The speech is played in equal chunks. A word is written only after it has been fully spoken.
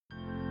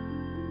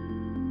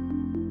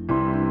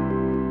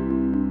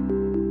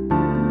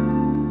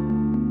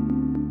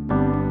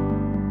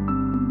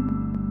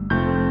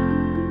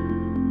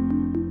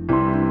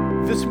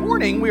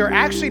morning, we are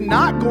actually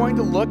not going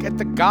to look at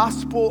the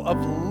Gospel of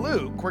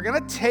Luke. We're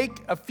going to take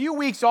a few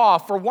weeks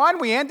off. For one,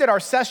 we ended our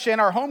session,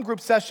 our home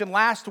group session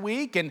last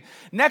week, and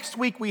next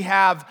week we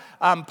have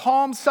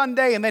Palm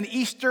Sunday and then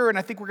Easter, and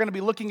I think we're going to be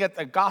looking at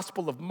the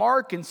Gospel of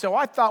Mark. And so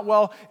I thought,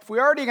 well, if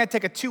we're already going to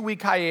take a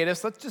 2-week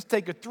hiatus, let's just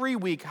take a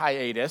 3-week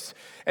hiatus.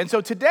 And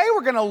so today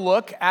we're going to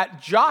look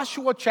at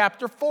Joshua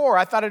chapter 4.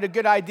 I thought it a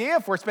good idea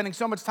if we're spending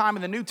so much time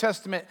in the New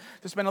Testament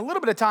to spend a little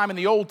bit of time in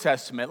the Old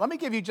Testament. Let me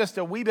give you just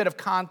a wee bit of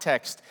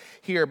context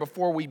here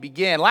before we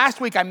begin.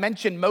 Last week I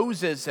mentioned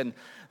Moses and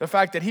the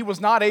fact that he was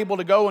not able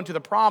to go into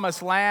the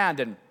promised land,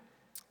 and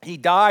he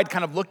died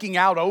kind of looking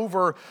out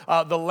over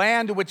the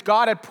land which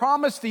God had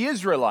promised the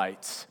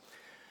Israelites.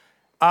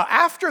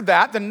 After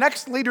that, the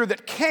next leader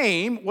that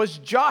came was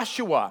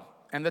Joshua.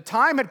 And the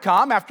time had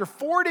come, after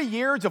 40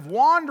 years of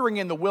wandering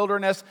in the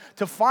wilderness,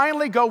 to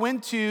finally go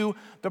into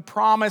the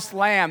promised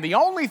land. The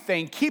only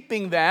thing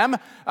keeping them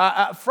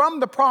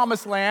from the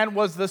promised land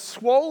was the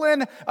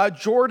swollen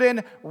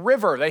Jordan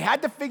River. They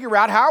had to figure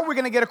out, how are we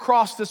going to get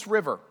across this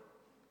river?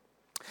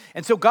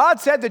 And so God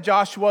said to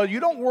Joshua, you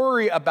don't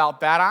worry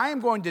about that. I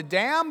am going to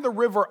dam the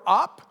river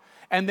up.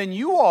 And then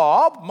you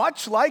all,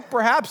 much like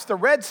perhaps the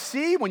Red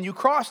Sea, when you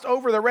crossed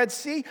over the Red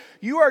Sea,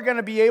 you are going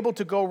to be able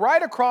to go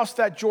right across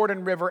that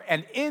Jordan River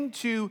and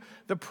into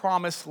the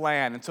promised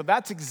land. And so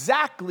that's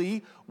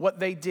exactly what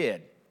they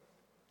did.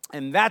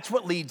 And that's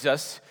what leads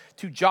us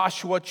to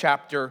Joshua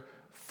chapter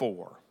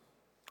 4.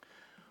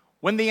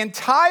 When the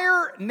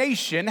entire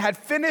nation had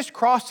finished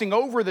crossing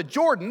over the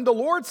Jordan, the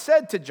Lord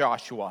said to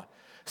Joshua,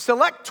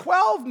 select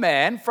 12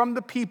 men from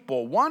the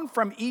people, one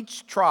from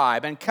each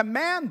tribe, and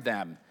command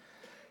them,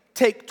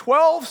 take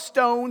 12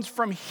 stones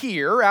from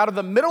here, out of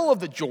the middle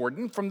of the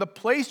Jordan, from the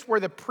place where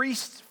the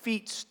priest's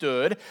feet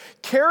stood,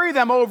 carry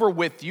them over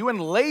with you and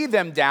lay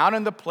them down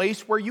in the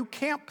place where you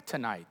camp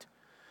tonight.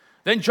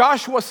 Then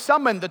Joshua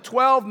summoned the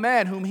 12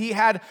 men whom he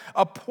had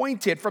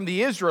appointed from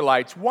the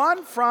Israelites,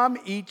 one from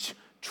each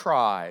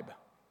tribe.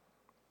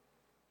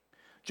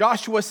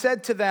 Joshua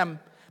said to them,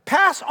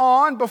 pass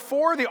on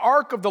before the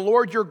ark of the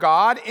Lord your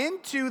God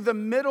into the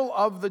middle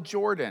of the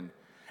Jordan.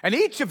 And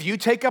each of you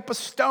take up a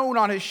stone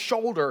on his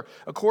shoulder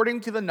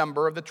according to the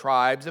number of the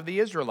tribes of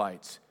the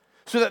Israelites,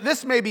 so that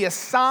this may be a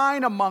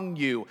sign among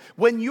you.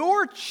 When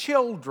your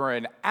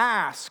children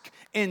ask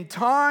in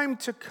time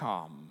to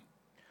come,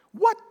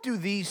 what do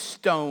these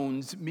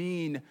stones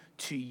mean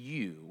to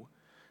you?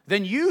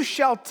 Then you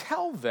shall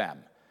tell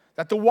them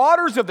that the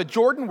waters of the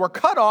Jordan were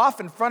cut off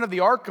in front of the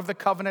ark of the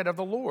covenant of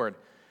the Lord.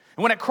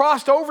 And when it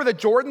crossed over the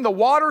Jordan, the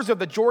waters of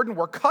the Jordan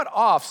were cut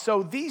off.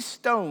 So these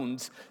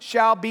stones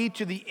shall be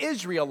to the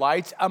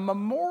Israelites a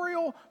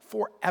memorial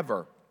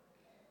forever.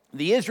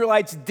 The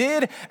Israelites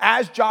did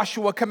as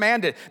Joshua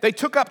commanded. They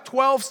took up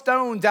 12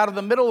 stones out of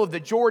the middle of the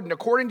Jordan,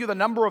 according to the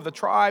number of the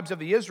tribes of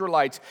the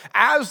Israelites,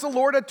 as the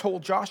Lord had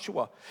told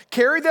Joshua.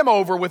 Carried them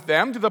over with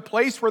them to the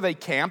place where they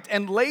camped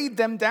and laid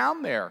them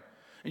down there.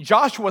 And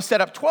Joshua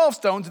set up 12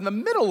 stones in the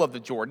middle of the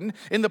Jordan,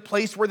 in the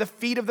place where the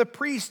feet of the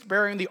priest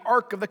bearing the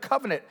ark of the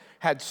covenant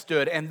had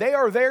stood, and they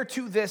are there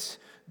to this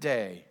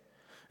day.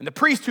 And the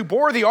priest who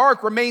bore the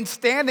ark remained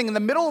standing in the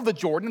middle of the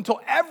Jordan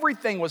until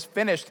everything was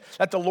finished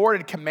that the Lord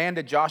had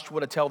commanded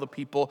Joshua to tell the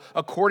people,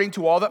 according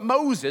to all that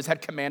Moses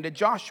had commanded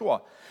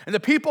Joshua. And the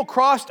people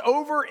crossed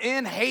over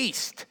in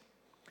haste.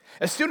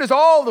 As soon as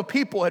all the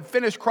people had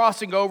finished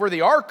crossing over, the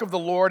ark of the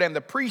Lord and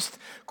the priest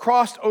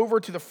crossed over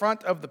to the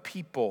front of the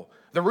people.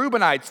 The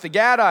Reubenites, the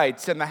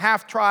Gadites, and the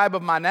half-tribe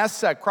of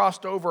Manasseh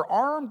crossed over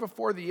armed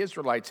before the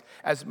Israelites,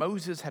 as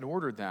Moses had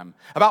ordered them.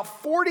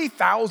 About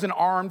 40,000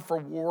 armed for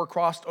war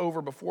crossed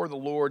over before the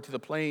Lord to the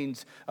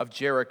plains of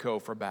Jericho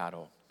for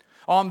battle.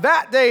 On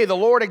that day, the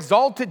Lord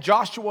exalted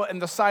Joshua in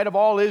the sight of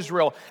all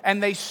Israel,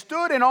 and they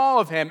stood in awe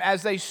of him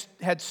as they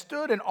had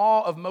stood in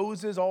awe of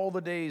Moses all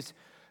the days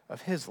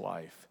of his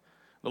life.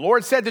 The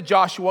Lord said to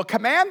Joshua,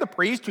 command the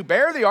priest who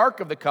bear the ark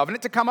of the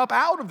covenant to come up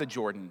out of the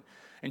Jordan.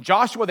 And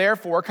Joshua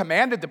therefore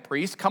commanded the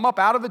priest, come up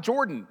out of the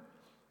Jordan.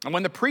 And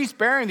when the priest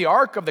bearing the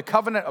ark of the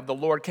covenant of the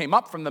Lord came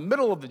up from the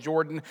middle of the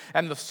Jordan,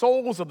 and the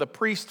soles of the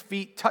priest's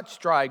feet touched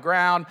dry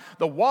ground,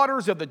 the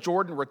waters of the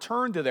Jordan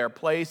returned to their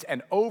place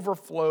and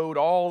overflowed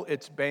all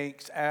its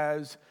banks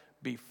as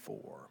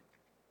before.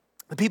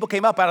 The people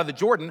came up out of the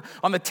Jordan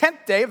on the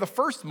 10th day of the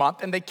first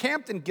month, and they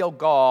camped in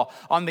Gilgal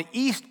on the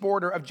east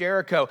border of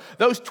Jericho.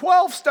 Those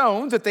 12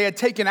 stones that they had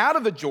taken out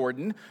of the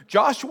Jordan,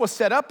 Joshua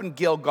set up in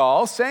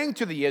Gilgal, saying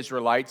to the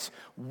Israelites,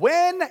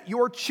 when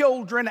your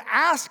children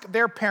ask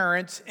their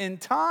parents in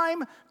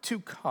time to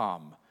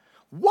come,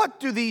 what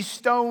do these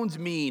stones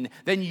mean?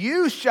 Then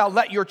you shall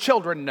let your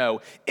children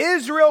know.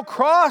 Israel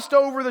crossed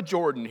over the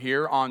Jordan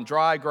here on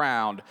dry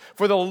ground.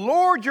 For the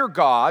Lord your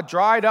God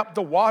dried up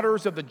the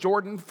waters of the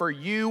Jordan for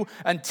you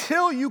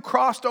until you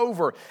crossed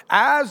over,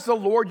 as the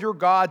Lord your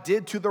God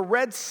did to the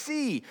Red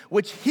Sea,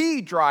 which he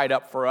dried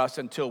up for us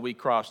until we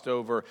crossed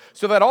over,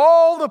 so that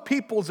all the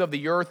peoples of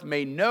the earth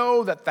may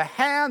know that the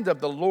hand of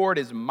the Lord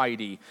is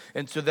mighty,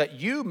 and so that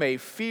you may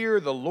fear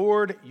the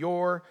Lord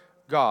your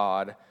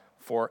God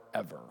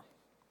forever.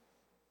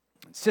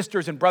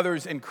 Sisters and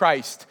brothers in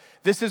Christ,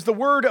 this is the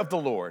word of the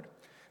Lord.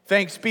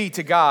 Thanks be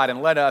to God,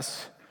 and let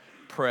us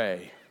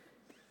pray.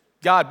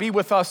 God, be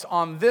with us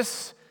on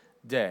this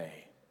day,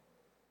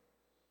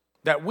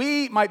 that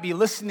we might be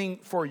listening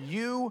for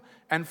you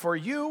and for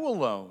you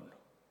alone.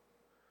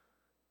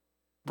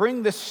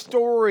 Bring this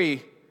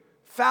story,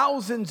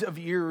 thousands of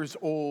years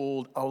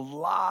old,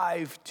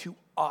 alive to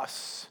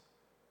us.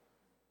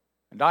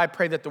 And I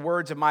pray that the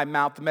words of my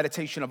mouth, the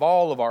meditation of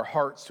all of our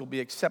hearts will be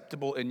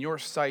acceptable in your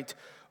sight,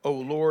 O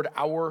Lord,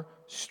 our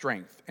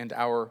strength and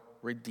our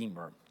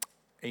Redeemer.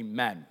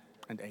 Amen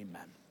and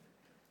amen.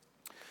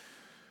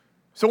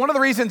 So one of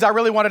the reasons I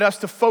really wanted us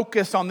to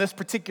focus on this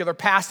particular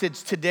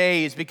passage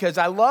today is because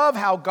I love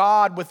how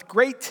God, with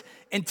great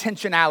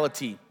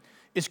intentionality,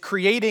 is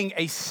creating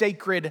a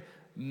sacred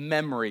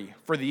memory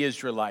for the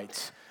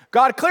Israelites.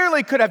 God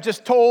clearly could have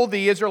just told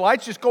the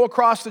Israelites, just go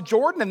across the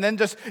Jordan and then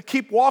just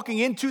keep walking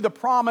into the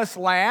promised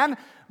land,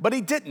 but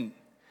he didn't.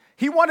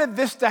 He wanted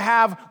this to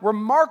have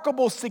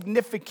remarkable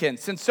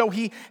significance, and so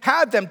he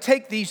had them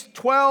take these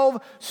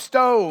 12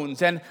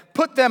 stones and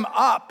put them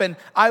up. And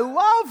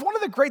one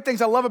of the great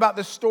things I love about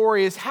this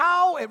story is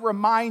how it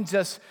reminds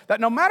us that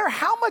no matter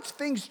how much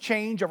things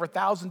change over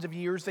thousands of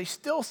years, they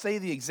still say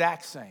the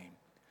exact same.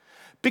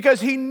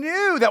 Because he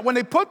knew that when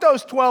they put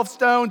those 12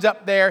 stones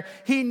up there,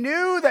 he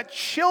knew that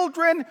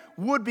children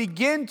would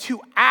begin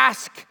to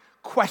ask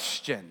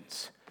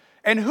questions.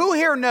 And who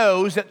here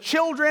knows that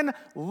children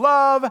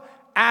love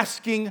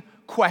asking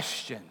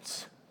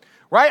questions?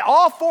 Right?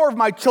 All four of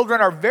my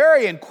children are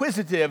very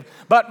inquisitive,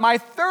 but my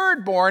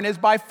third born is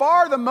by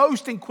far the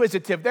most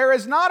inquisitive. There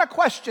is not a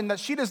question that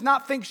she does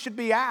not think should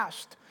be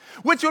asked,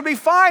 which would be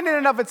fine in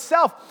and of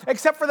itself,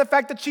 except for the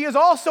fact that she is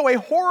also a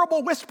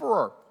horrible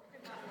whisperer.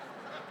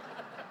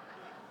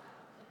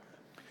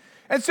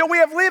 And so we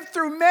have lived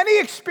through many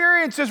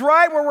experiences,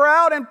 right, where we're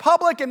out in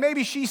public and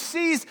maybe she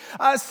sees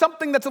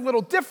something that's a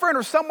little different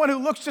or someone who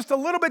looks just a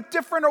little bit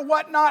different or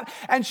whatnot,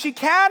 and she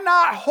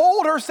cannot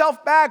hold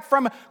herself back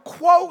from,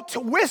 quote,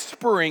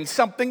 whispering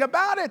something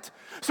about it.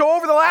 So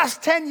over the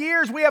last 10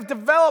 years, we have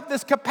developed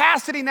this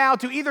capacity now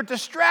to either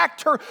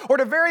distract her or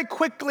to very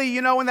quickly,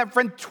 in that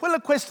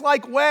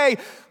ventriloquist-like way,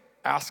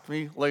 ask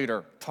me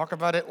later. Talk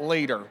about it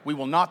later. We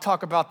will not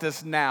talk about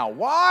this now.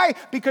 Why?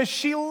 Because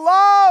she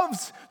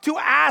loves to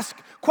ask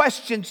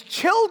questions.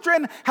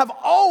 Children have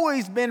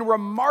always been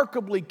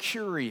remarkably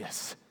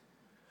curious.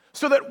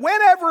 So that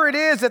whenever it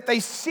is that they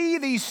see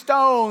these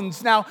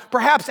stones, now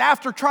perhaps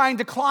after trying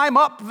to climb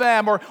up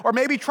them or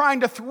maybe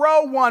trying to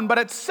throw one, but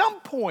at some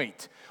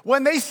point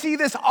when they see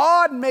this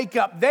odd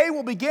makeup, they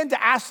will begin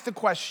to ask the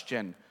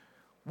question,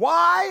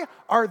 why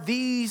are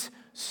these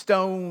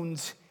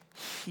stones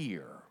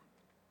here?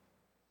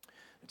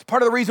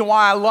 Part of the reason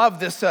why I love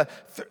this,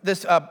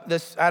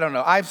 I don't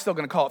know, I'm still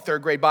going to call it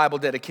third grade Bible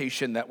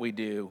dedication that we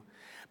do.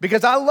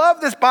 Because I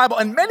love this Bible.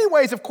 In many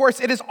ways, of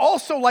course, it is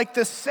also like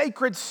this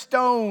sacred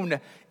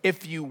stone,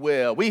 if you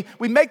will. We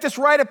make this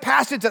rite of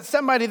passage that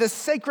somebody, this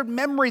sacred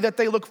memory that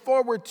they look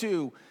forward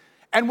to.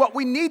 And what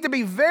we need to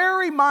be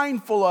very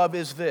mindful of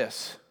is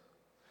this.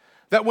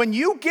 That when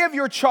you give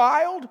your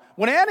child,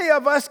 when any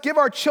of us give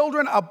our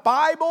children a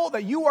Bible,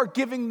 that you are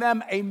giving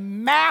them a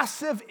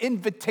massive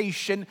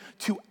invitation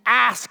to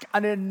ask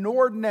an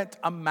inordinate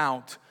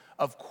amount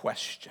of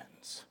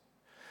questions.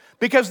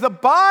 Because the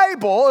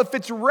Bible, if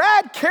it's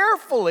read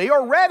carefully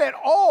or read at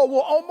all, will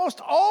almost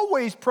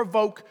always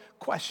provoke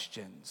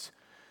questions.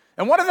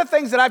 And one of the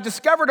things that I've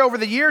discovered over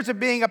the years of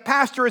being a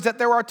pastor is that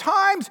there are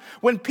times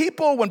when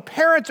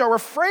parents are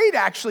afraid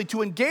actually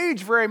to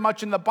engage very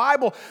much in the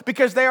Bible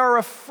because they are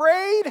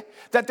afraid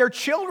that their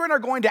children are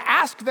going to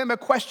ask them a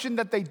question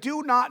that they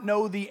do not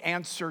know the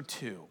answer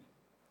to.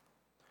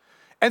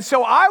 And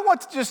so I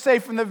want to just say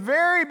from the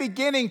very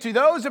beginning to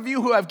those of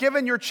you who have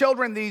given your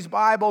children these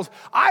Bibles,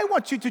 I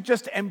want you to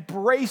just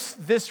embrace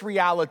this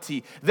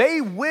reality.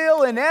 They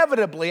will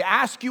inevitably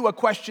ask you a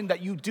question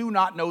that you do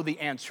not know the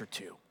answer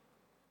to.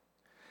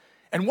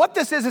 And what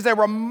this is a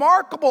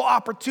remarkable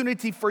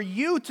opportunity for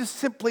you to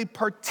simply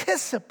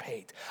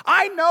participate.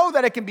 I know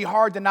that it can be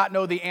hard to not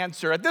know the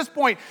answer. At this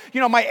point,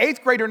 my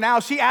 8th grader now,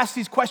 she asks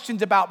these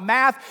questions about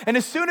math. And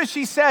as soon as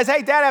she says,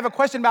 hey, Dad, I have a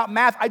question about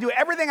math, I do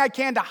everything I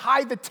can to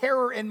hide the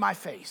terror in my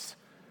face.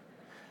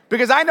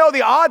 Because I know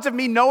the odds of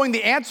me knowing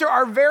the answer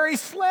are very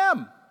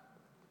slim.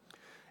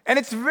 And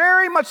it's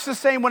very much the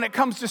same when it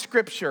comes to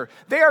Scripture.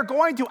 They are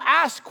going to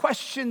ask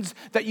questions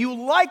that you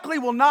likely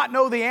will not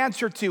know the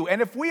answer to.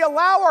 And if we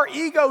allow our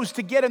egos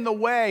to get in the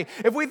way,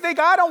 if we think,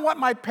 I don't want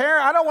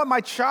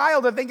my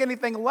child to think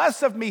anything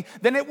less of me,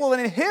 then it will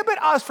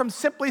inhibit us from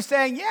simply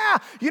saying, yeah,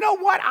 you know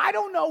what? I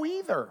don't know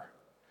either.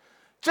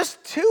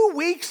 Just 2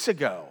 weeks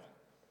ago,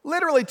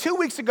 literally 2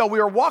 weeks ago, we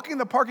were walking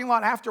the parking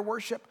lot after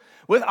worship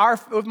with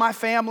my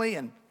family,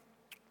 and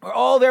we're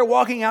all there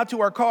walking out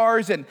to our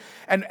cars, and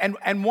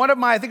one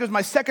of I think it was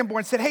my second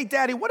born, said, hey,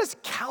 Daddy, what does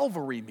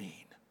Calvary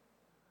mean?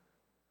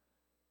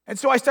 And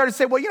so I started to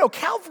say, well,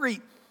 Calvary.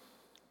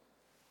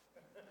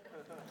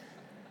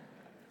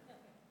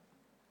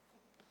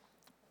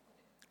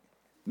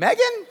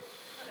 Megan?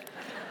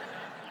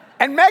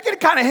 And Megan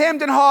kind of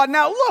hemmed and hawed.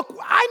 Now, look,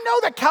 I know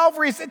that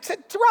Calvary it's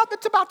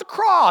about the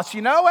cross,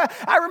 you know.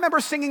 I remember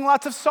singing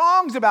lots of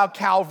songs about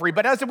Calvary,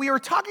 but as we were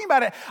talking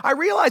about it, I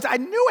realized I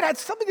knew it had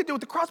something to do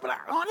with the cross, but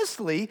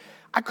honestly,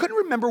 I couldn't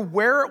remember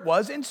where it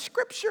was in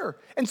Scripture.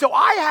 And so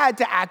I had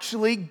to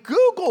actually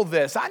Google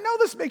this. I know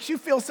this makes you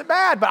feel so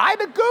bad, but I had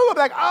to Google,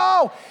 like,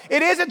 oh,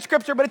 it is in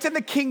Scripture, but it's in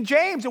the King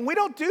James, and we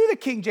don't do the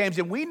King James,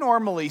 and we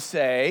normally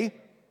say,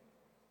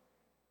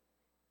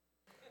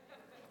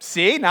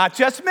 see, not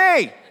just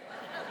me.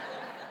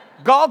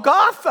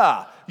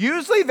 Golgotha.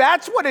 Usually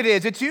that's what it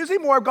is. It's usually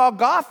more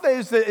Golgotha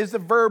is the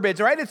verbiage,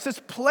 right? It's this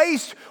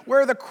place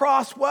where the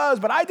cross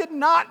was, but I did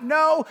not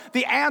know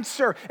the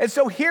answer. And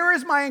so here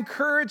is my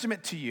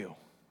encouragement to you.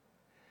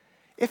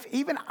 If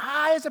even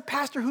I, as a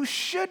pastor who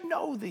should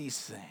know these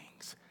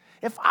things,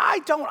 if I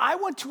don't, I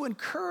want to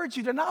encourage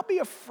you to not be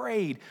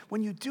afraid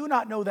when you do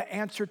not know the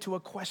answer to a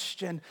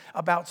question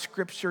about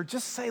Scripture.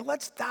 Just say,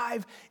 let's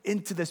dive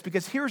into this.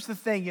 Because here's the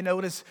thing, you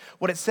notice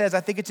what it says.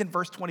 I think it's in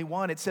verse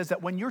 21. It says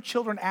that when your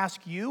children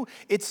ask you,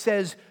 it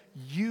says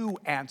you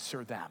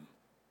answer them.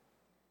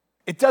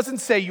 It doesn't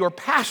say your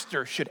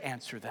pastor should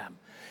answer them.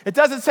 It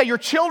doesn't say your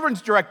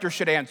children's director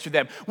should answer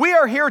them. We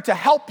are here to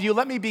help you.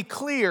 Let me be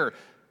clear.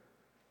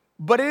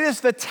 But it is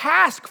the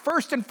task,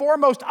 first and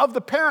foremost, of the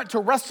parent to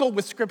wrestle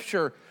with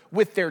Scripture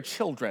with their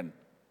children,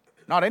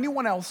 not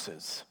anyone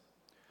else's.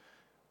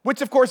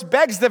 Which, of course,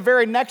 begs the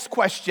very next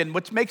question,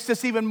 which makes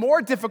this even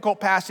more difficult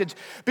passage,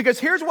 because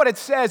here's what it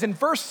says. In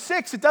verse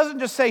 6, it doesn't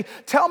just say,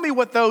 tell me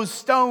what those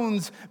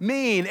stones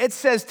mean. It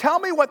says, tell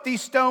me what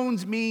these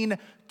stones mean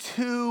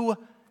to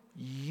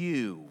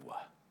you.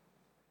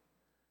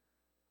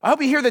 I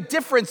hope you hear the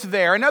difference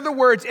there. In other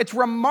words, it's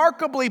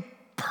remarkably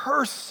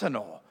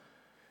personal.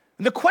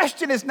 The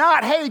question is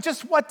not, hey,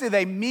 just what do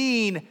they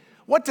mean?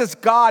 What does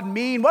God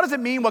mean? What does it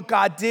mean what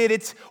God did?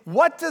 It's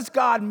what does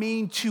God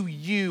mean to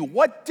you?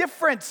 What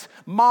difference,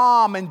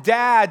 mom and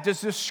dad, does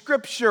the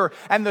Scripture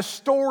and the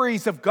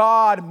stories of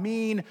God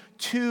mean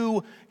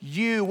to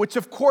you? Which,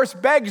 of course,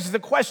 begs the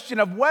question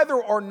of whether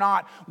or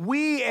not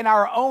we in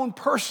our own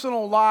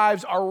personal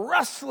lives are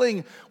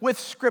wrestling with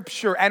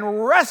Scripture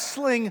and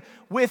wrestling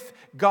with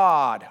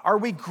God. Are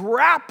we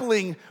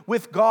grappling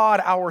with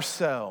God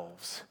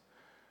ourselves?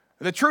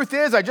 The truth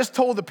is, I just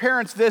told the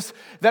parents this,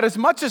 that as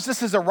much as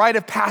this is a rite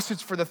of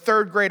passage for the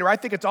third grader, I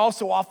think it's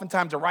also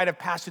oftentimes a rite of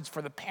passage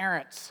for the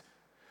parents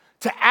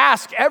to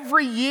ask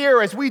every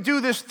year as we do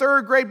this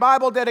third grade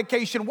Bible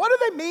dedication, what do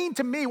they mean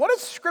to me? What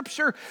does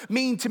Scripture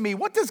mean to me?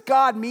 What does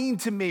God mean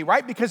to me,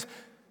 right? Because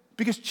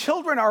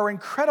children are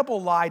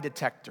incredible lie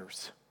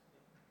detectors.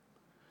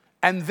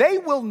 And they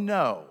will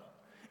know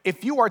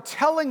if you are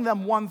telling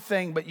them one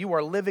thing, but you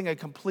are living a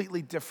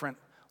completely different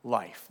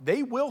life.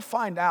 They will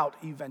find out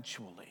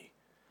eventually.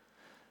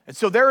 And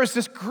so there is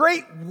this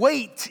great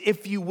weight,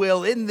 if you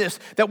will, in this,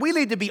 that we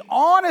need to be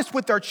honest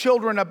with our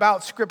children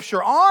about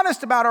Scripture,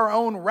 honest about our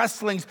own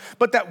wrestlings,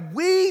 but that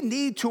we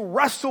need to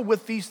wrestle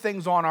with these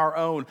things on our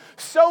own,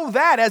 so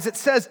that, as it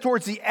says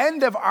towards the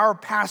end of our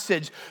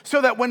passage,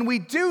 so that when we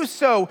do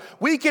so,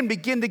 we can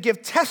begin to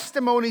give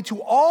testimony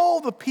to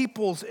all the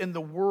peoples in the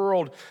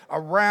world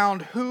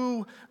around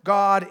who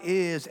God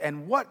is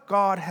and what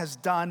God has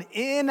done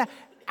in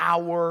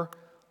our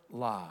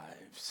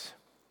lives.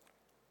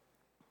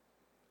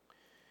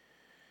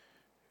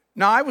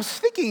 Now, I was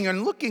thinking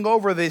and looking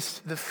over the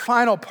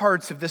final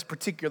parts of this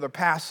particular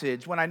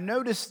passage when I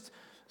noticed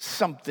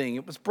something.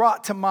 It was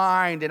brought to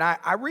mind, and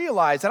I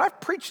realized that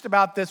I've preached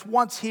about this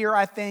once here,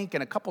 I think,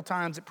 and a couple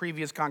times at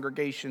previous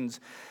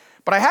congregations,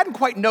 but I hadn't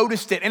quite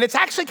noticed it, and it's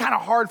actually kind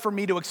of hard for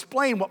me to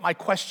explain what my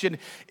question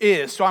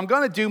is, so I'm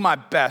going to do my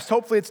best.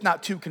 Hopefully it's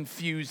not too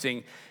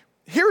confusing.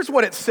 Here's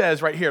what it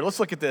says right here.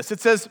 Let's look at this.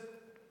 It says,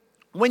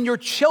 when your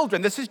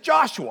children, this is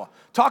Joshua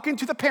talking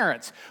to the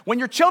parents, when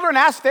your children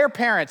ask their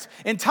parents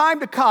in time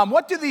to come,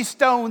 what do these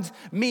stones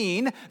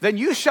mean? Then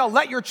you shall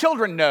let your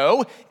children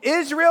know,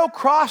 Israel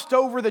crossed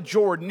over the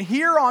Jordan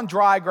here on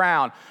dry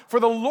ground. For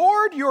the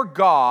Lord your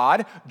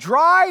God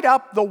dried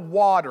up the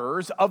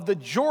waters of the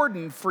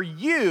Jordan for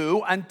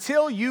you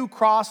until you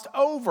crossed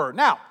over.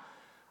 Now,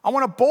 I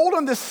want to bold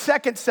on this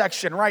second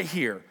section right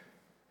here,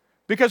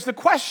 because the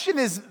question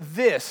is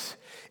this.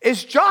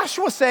 Is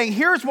Joshua saying,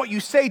 here's what you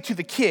say to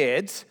the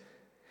kids,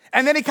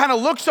 and then he kind of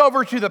looks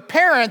over to the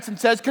parents and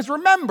says, because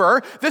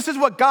remember, this is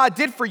what God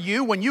did for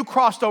you when you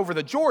crossed over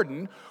the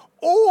Jordan?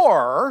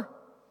 Or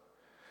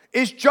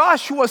is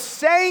Joshua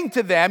saying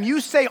to them,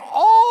 you say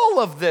all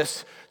of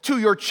this to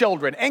your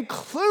children,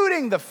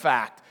 including the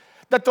fact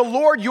that the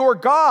Lord your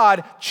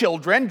God,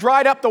 children,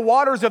 dried up the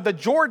waters of the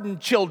Jordan,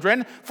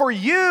 children, for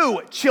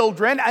you,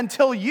 children,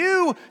 until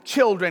you,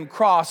 children,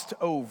 crossed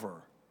over?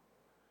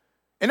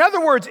 In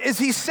other words, is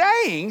he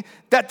saying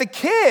that the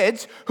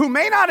kids who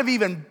may not have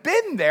even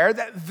been there,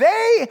 that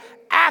they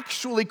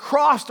actually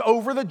crossed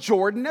over the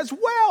Jordan as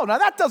well? Now,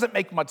 that doesn't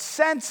make much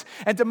sense.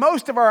 And to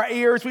most of our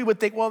ears, we would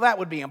think, well, that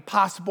would be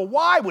impossible.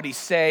 Why would he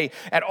say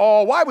at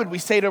all? Why would we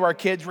say to our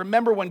kids,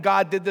 remember when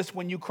God did this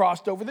when you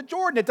crossed over the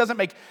Jordan? It doesn't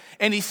make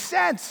any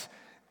sense.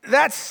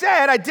 That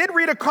said, I did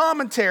read a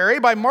commentary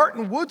by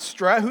Martin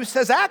Woodstra who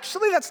says,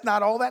 actually, that's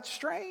not all that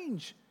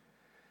strange.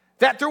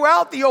 That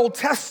throughout the Old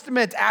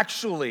Testament,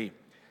 actually,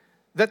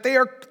 that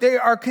they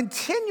are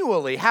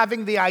continually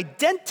having the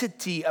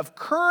identity of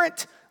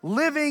current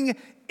living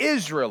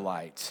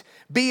Israelites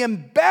be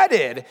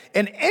embedded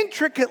and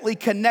intricately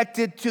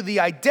connected to the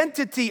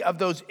identity of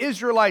those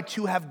Israelites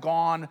who have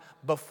gone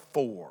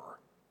before.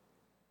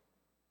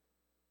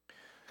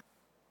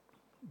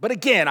 But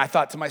again, I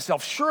thought to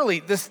myself, surely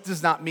this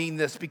does not mean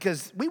this,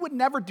 because we would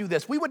never do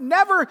this. We would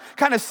never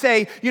kind of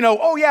say,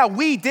 oh yeah,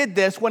 we did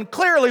this, when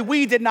clearly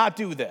we did not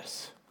do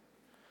this.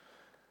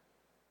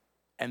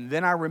 And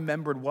then I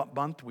remembered what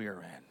month we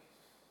are in.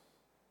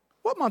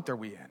 What month are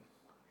we in?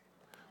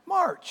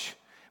 March.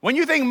 When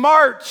you think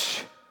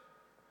March,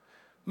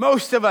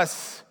 most of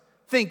us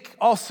think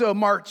also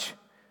March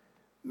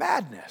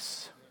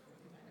Madness.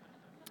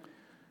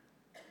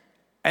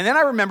 And then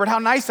I remembered how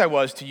nice I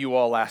was to you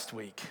all last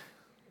week,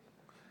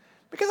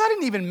 because I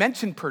didn't even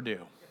mention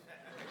Purdue.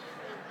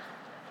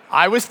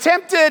 I was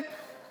tempted,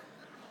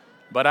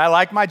 but I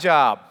like my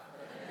job.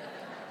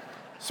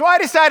 So I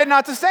decided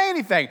not to say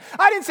anything.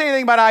 I didn't say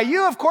anything about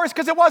IU, of course,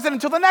 because it wasn't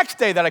until the next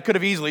day that I could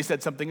have easily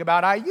said something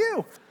about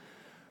IU.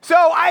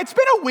 So it's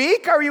been a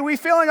week. Are we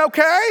feeling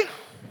okay?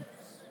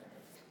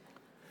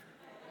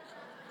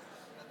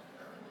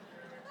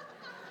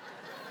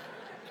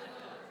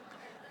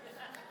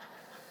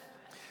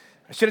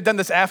 I should have done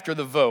this after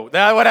the vote.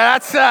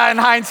 That's in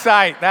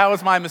hindsight. That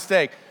was my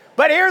mistake.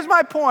 But here's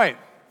my point.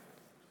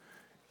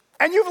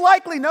 And you've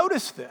likely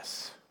noticed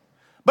this.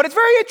 But it's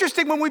very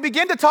interesting when we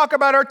begin to talk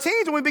about our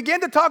teams, when we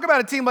begin to talk about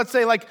a team, let's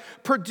say like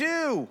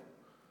Purdue,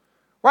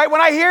 right?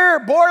 When I hear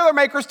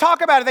Boilermakers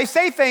talk about it, they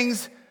say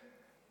things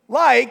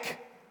like,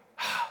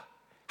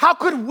 how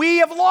could we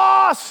have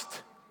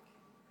lost?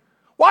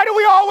 Why do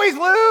we always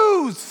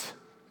lose?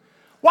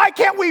 Why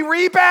can't we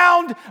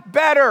rebound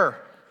better?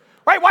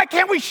 Right? Why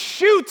can't we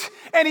shoot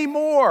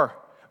anymore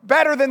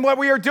better than what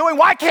we are doing?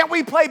 Why can't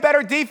we play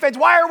better defense?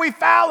 Why are we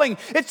fouling?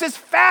 It's this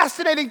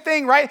fascinating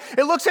thing, right? It's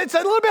a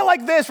little bit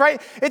like this,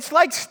 right? It's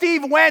like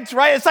Steve Wentz,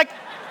 right? It's like,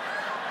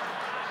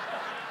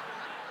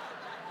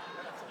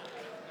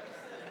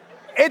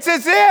 it's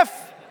as if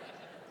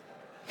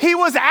he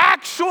was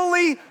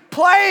actually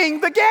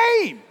playing the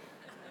game.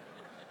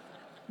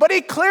 But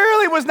he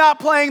clearly was not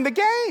playing the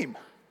game.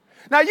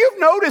 Now, you've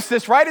noticed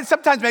this, right? And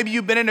sometimes maybe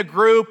you've been in a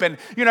group and,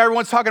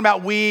 everyone's talking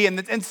about we,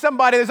 and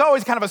somebody, there's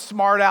always kind of a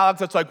smart aleck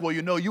that's like, well,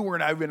 you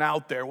weren't even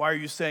out there. Why are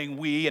you saying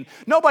we? And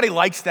nobody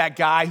likes that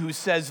guy who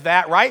says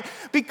that, right?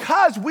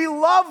 Because we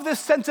love this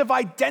sense of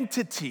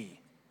identity.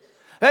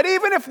 That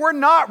even if we're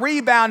not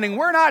rebounding,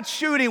 we're not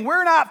shooting,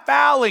 we're not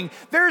fouling,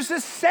 there's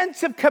this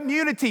sense of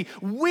community.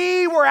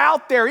 We were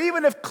out there,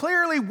 even if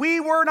clearly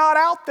we were not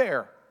out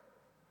there.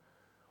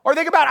 Or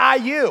think about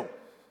IU.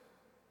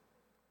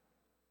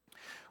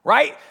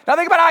 Right? Now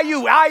think about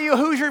IU,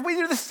 Hoosiers, we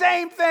do the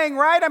same thing,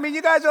 right? I mean,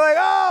 you guys are like,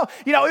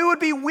 it would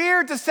be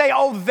weird to say,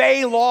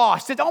 they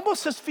lost. It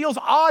almost just feels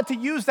odd to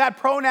use that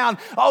pronoun,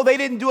 they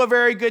didn't do a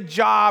very good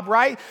job,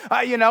 right?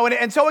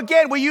 And so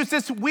again, we use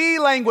this we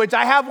language.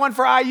 I have one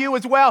for IU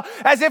as well,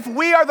 as if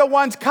we are the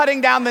ones cutting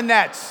down the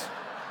nets.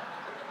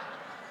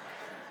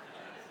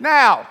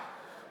 Now,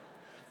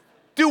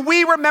 do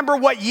we remember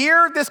what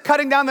year this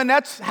cutting down the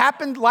nets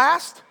happened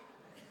last?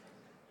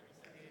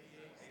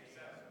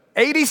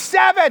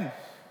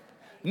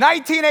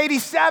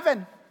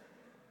 1987.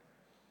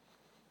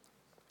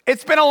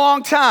 It's been a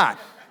long time.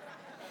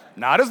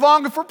 Not as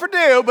long for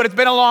Purdue, but it's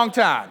been a long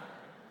time.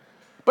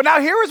 But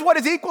now here is what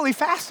is equally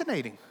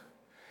fascinating.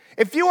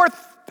 If you are,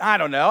 I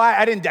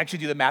didn't actually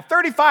do the math,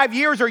 35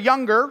 years or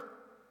younger,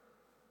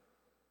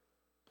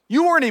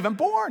 you weren't even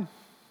born.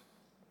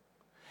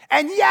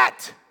 And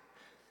yet,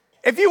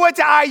 if you went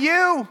to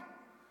IU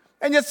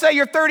and you say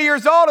you're 30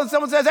 years old and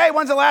someone says, hey,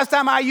 when's the last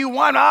time IU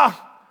won?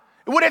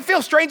 Would it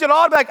feel strange at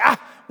all to be like,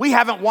 we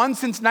haven't won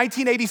since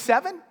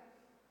 1987?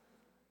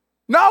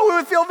 No, it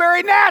would feel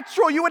very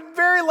natural. You would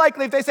very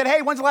likely, if they said,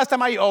 hey, when's the last time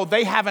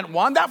they haven't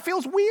won? That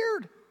feels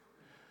weird.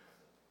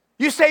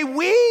 You say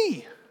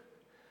we.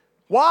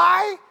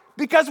 Why?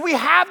 Because we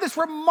have this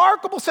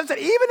remarkable sense that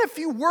even if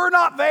you were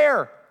not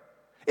there,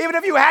 even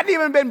if you hadn't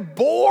even been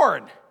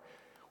born,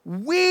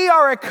 we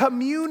are a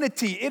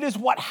community. It is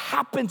what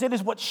happens. It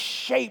is what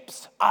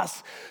shapes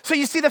us. So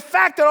you see, the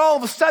fact that all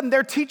of a sudden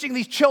they're teaching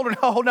these children,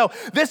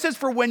 this is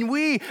for when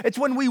we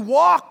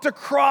walked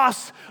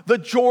across the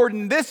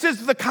Jordan. This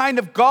is the kind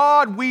of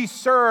God we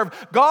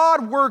serve.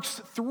 God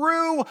works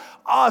through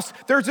us.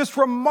 There's this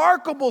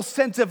remarkable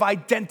sense of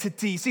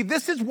identity. See,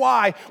 this is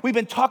why we've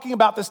been talking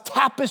about this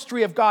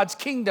tapestry of God's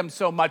kingdom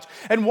so much,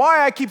 and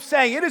why I keep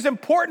saying it is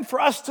important for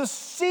us to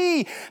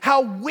see how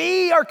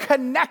we are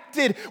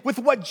connected with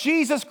what what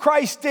Jesus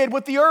Christ did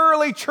with the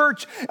early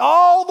church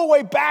all the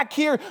way back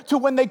here to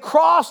when they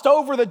crossed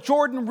over the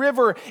Jordan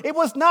River. It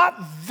was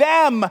not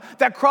them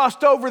that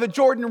crossed over the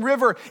Jordan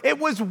River. It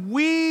was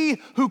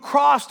we who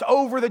crossed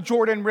over the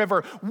Jordan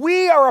River.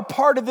 We are a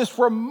part of this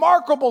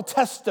remarkable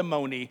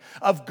testimony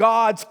of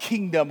God's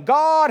kingdom.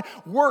 God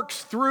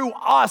works through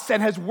us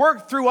and has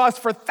worked through us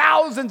for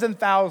thousands and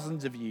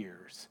thousands of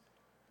years.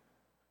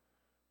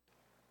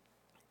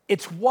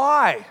 It's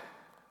why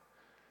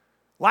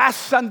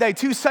last Sunday,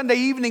 2 Sunday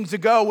evenings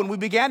ago, when we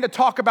began to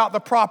talk about the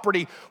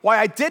property, why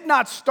I did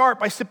not start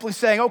by simply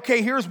saying,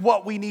 okay, here's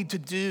what we need to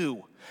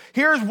do.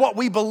 Here's what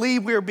we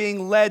believe we are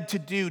being led to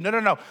do.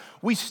 No.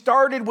 We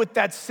started with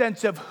that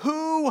sense of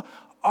who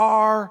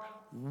are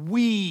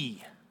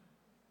we?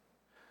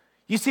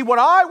 You see, what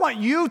I want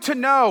you to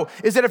know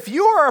is that if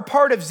you are a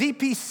part of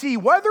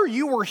ZPC, whether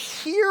you were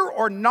here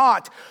or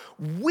not,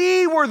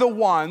 we were the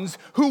ones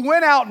who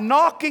went out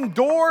knocking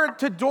door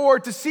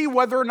to see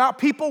whether or not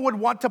people would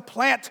want to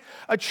plant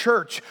a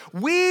church.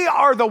 We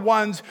are the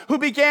ones who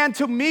began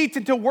to meet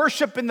and to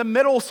worship in the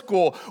middle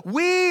school.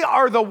 We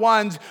are the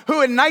ones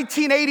who in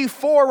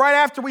 1984, right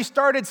after we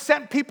started,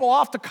 sent people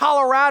off to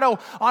Colorado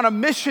on a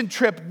mission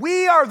trip.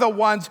 We are the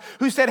ones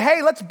who said,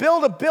 hey, let's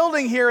build a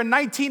building here in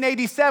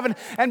 1987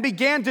 and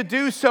began to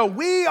do so.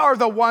 We are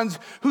the ones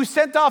who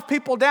sent off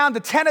people down to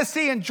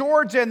Tennessee and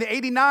Georgia in the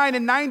 89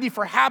 and 90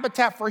 for Habitat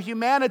for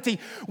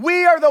Humanity.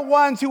 We are the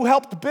ones who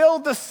helped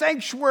build the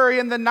sanctuary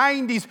in the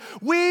 90s.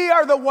 We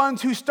are the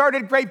ones who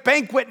started Great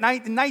Banquet in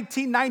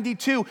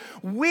 1992.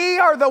 We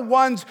are the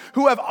ones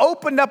who have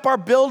opened up our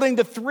building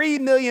to 3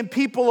 million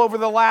people over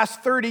the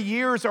last 30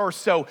 years or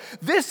so.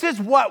 This is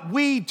what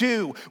we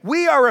do.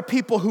 We are a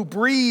people who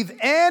breathe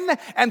in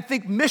and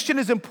think mission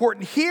is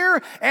important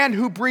here, and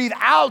who breathe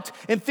out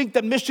and think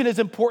that mission is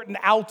important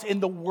out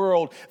in the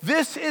world.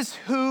 This is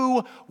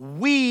who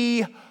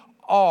we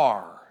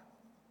are.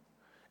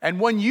 And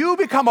when you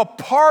become a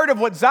part of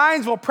what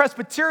Zionsville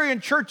Presbyterian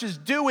Church is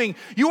doing,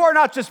 you are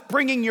not just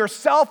bringing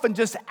yourself and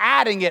just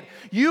adding it.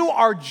 You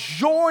are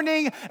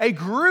joining a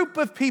group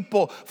of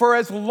people for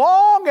as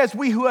long as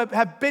we who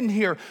have been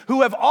here,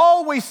 who have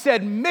always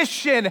said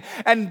mission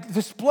and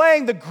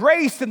displaying the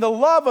grace and the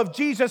love of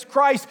Jesus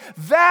Christ.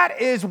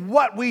 That is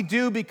what we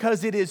do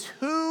because it is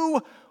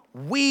who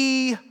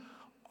we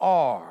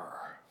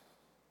are.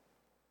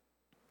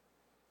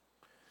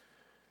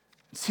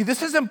 See,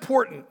 this is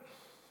important.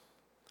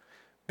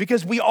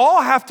 Because we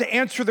all have to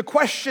answer the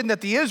question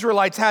that the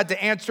Israelites had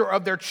to answer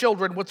of their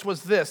children, which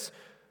was this: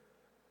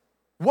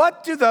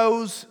 what do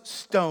those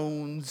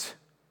stones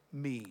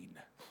mean?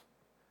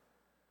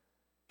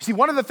 You see,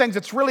 one of the things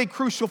that's really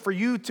crucial for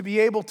you to be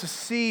able to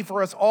see,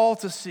 for us all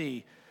to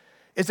see,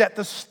 is that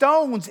the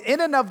stones in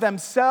and of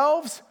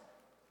themselves,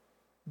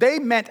 they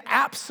meant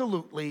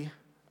absolutely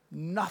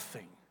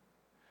nothing.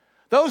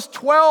 Those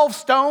 12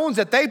 stones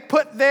that they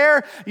put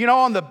there,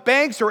 on the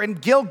banks or in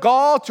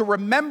Gilgal to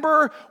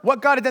remember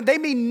what God had done, they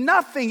mean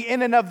nothing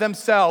in and of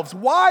themselves.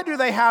 Why do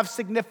they have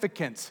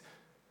significance?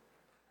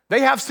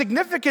 They have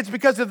significance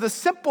because of the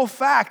simple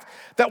fact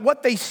that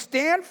what they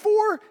stand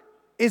for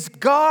is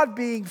God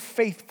being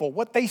faithful.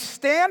 What they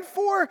stand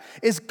for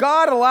is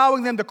God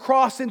allowing them to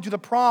cross into the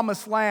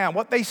promised land.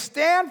 What they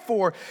stand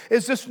for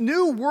is this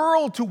new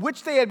world to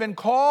which they had been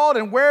called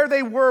and where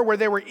they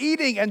were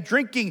eating and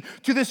drinking,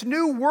 to this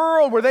new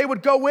world where they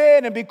would go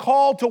in and be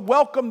called to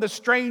welcome the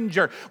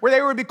stranger, where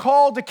they would be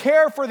called to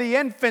care for the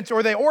infants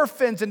or the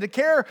orphans and to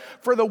care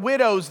for the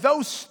widows.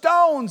 Those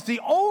stones,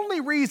 the only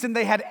reason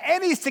they had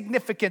any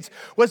significance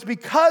was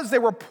because they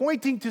were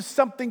pointing to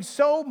something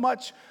so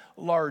much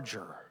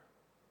larger.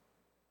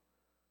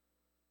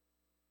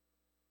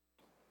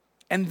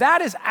 And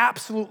that is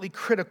absolutely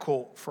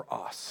critical for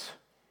us.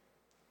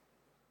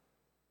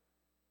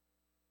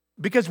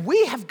 Because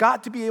we have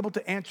got to be able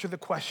to answer the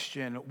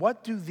question,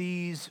 what do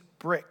these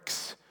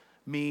bricks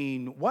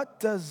mean?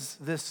 What does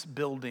this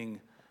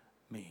building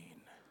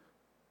mean?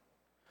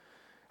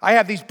 I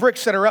have these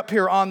bricks that are up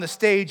here on the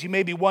stage. You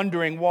may be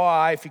wondering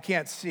why, if you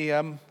can't see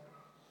them.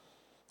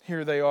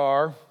 Here they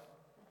are.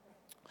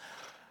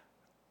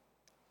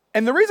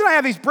 And the reason I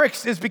have these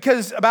bricks is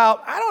because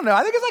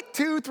I think it's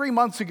like 2-3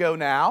 months ago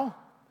now,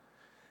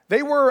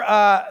 they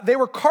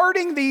were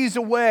carting these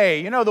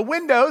away. The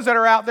windows that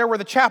are out there where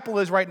the chapel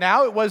is right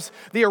now, it was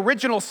the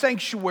original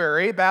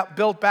sanctuary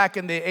built back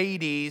in the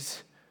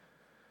 80s.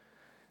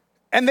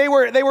 And they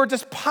were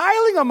just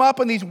piling them up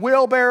in these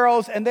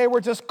wheelbarrows, and they were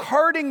just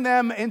carting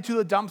them into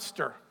the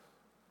dumpster.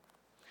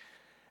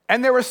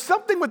 And there was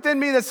something within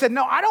me that said,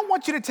 no, I don't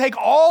want you to take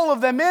all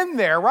of them in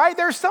there, right?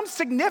 There's some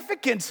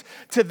significance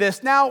to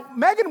this. Now,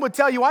 Megan would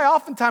tell you I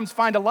oftentimes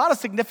find a lot of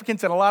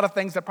significance in a lot of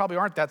things that probably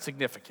aren't that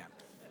significant.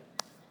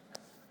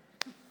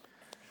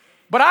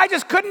 But I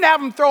just couldn't have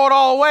them throw it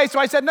all away. So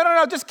I said, no,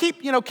 just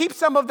keep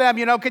some of them,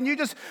 can you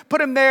just put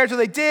them there? So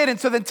they did. And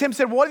so then Tim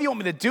said, well, what do you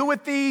want me to do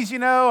with these?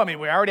 We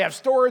already have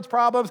storage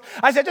problems.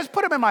 I said, just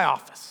put them in my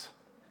office.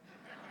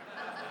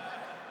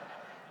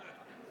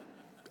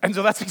 And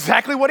so that's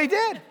exactly what he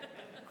did.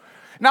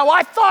 Now,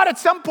 I thought at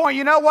some point,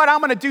 you know what, I'm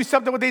going to do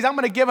something with these. I'm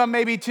going to give them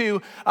maybe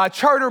to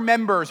charter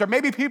members or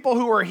maybe people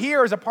who were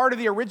here as a part of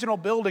the original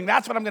building.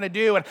 That's what I'm going to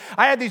do. And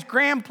I had these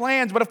grand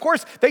plans, but of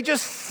course, they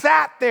just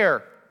sat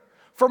there.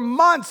 For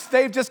months,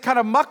 they've just kind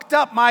of mucked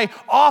up my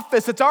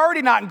office. It's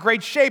already not in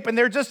great shape, and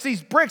they're just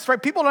these bricks,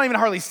 right? People don't even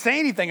hardly say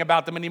anything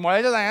about them anymore.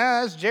 They're just like,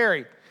 that's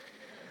Jerry.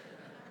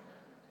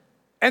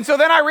 And so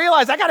then I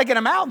realized I got to get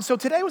them out, and so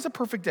today was a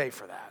perfect day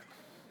for that.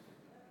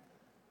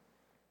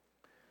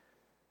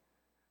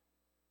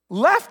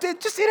 Left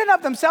it, just in and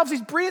of themselves,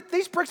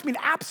 these bricks mean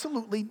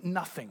absolutely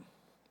nothing.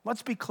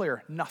 Let's be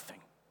clear, nothing.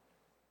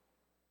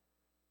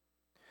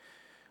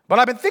 But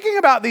I've been thinking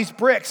about these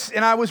bricks,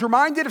 and I was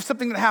reminded of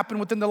something that happened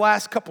within the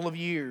last couple of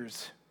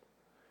years.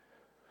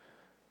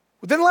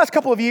 Within the last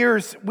couple of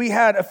years, we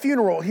had a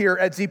funeral here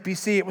at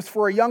ZPC. It was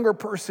for a younger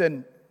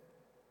person.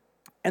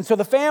 And so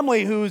the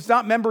family who's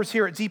not members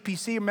here at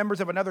ZPC or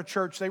members of another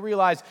church, they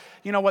realize,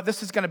 you know what,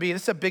 this is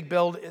a big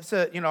build.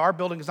 Our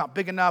building is not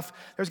big enough.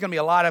 There's going to be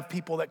a lot of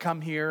people that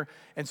come here.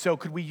 And so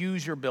could we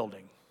use your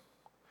building?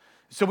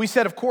 So we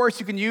said, of course,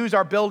 you can use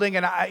our building.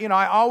 And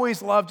I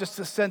always love just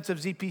the sense of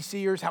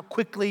ZPCers, how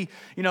quickly,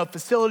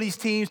 facilities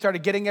team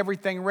started getting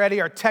everything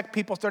ready. Our tech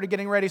people started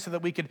getting ready so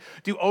that we could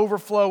do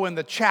overflow in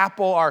the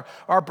chapel.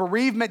 Our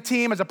bereavement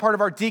team, as a part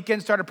of our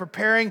deacons, started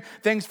preparing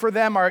things for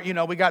them.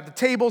 We got the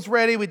tables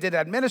ready. We did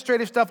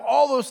administrative stuff,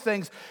 all those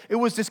things. It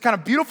was this kind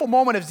of beautiful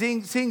moment of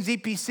seeing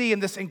ZPC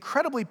in this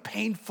incredibly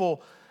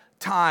painful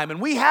time.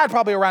 And we had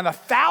probably around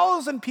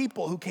 1,000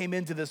 people who came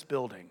into this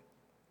building.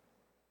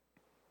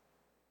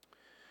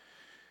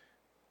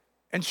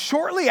 And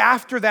shortly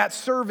after that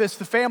service,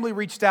 the family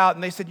reached out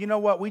and they said, you know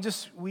what, we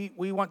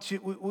want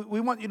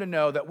you to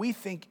know that we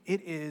think it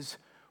is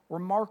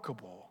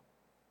remarkable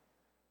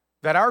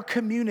that our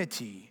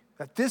community,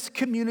 that this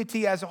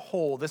community as a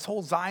whole, this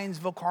whole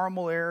Zionsville,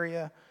 Carmel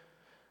area,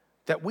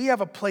 that we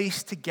have a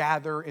place to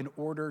gather in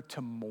order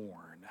to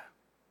mourn.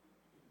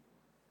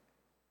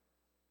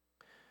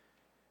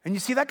 And you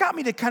see, that got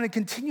me to kind of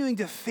continuing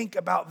to think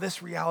about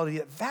this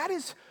reality,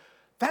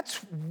 that's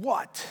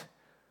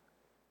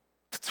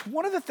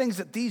one of the things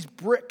that these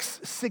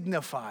bricks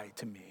signify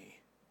to me.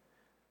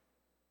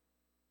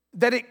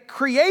 That it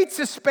creates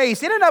a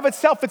space. In and of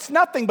itself, it's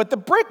nothing, but the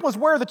brick was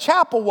where the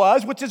chapel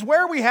was, which is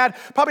where we had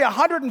probably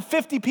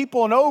 150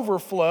 people in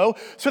overflow,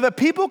 so that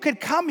people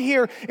could come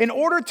here in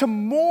order to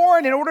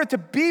mourn, in order to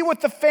be with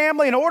the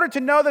family, in order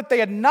to know that they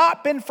had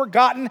not been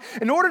forgotten,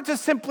 in order to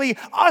simply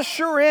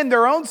usher in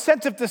their own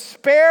sense of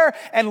despair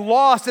and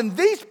loss. And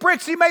these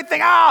bricks, you may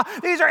think,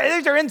 these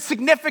are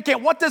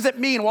insignificant. What does it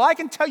mean? Well, I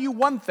can tell you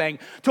one thing.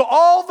 To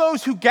all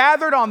those who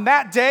gathered on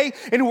that day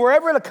and were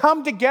able to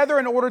come together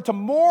in order to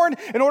mourn,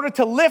 in order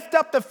to lift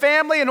up the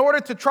family, in order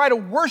to try to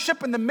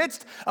worship in the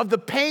midst of the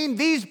pain,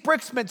 these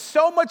bricks meant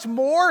so much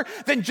more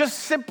than just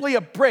simply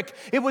a brick.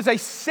 It was a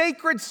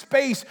sacred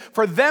space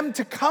for them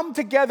to come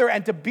together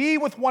and to be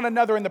with one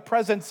another in the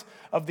presence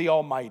of the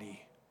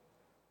Almighty.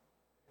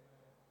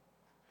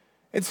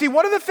 And see,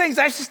 one of the things,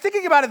 I was just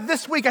thinking about it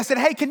this week, I said,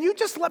 hey, can you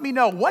just let me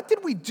know, what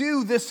did we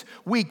do this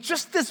week,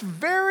 just this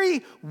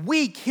very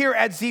week here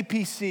at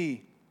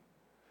ZPC?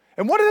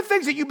 And one of the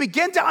things that you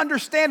begin to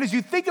understand as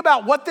you think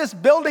about what this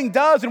building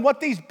does and what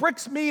these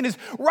bricks mean is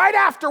right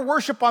after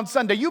worship on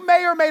Sunday. You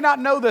may or may not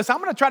know this. I'm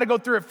going to try to go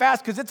through it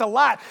fast because it's a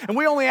lot and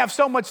we only have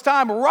so much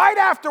time. Right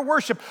after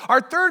worship, our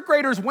third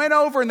graders went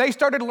over and they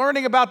started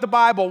learning about the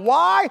Bible.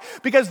 Why?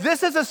 Because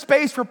this is a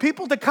space for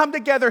people to come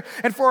together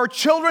and for our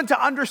children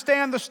to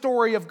understand the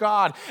story of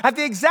God. At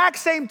the exact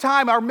same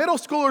time, our middle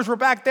schoolers were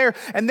back there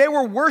and they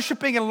were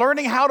worshiping and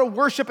learning how to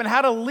worship and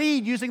how to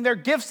lead using their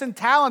gifts and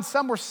talents.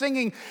 Some were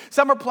singing,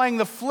 some are playing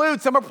the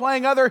flute, some are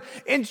playing other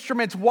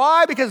instruments.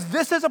 Why? Because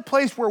this is a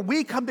place where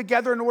we come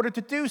together in order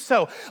to do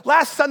so.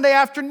 Last Sunday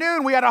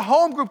afternoon, we had a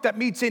home group that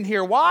meets in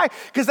here. Why?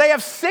 Because they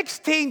have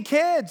 16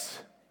 kids.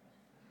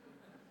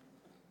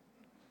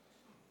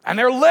 And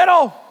they're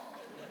little.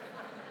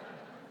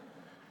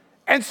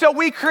 And so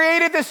we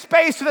created this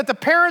space so that the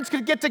parents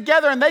could get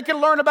together and they could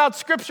learn about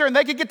Scripture and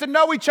they could get to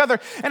know each other.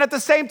 And at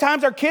the same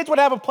time, our kids would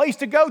have a place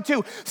to go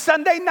to.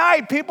 Sunday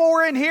night, people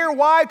were in here.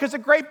 Why? Because a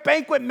great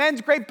banquet,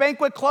 men's great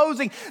banquet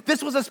closing.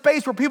 This was a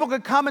space where people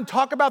could come and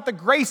talk about the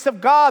grace of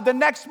God. The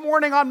next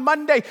morning on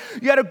Monday,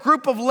 you had a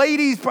group of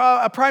ladies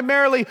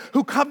primarily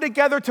who come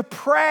together to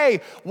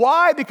pray.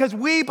 Why? Because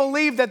we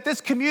believe that this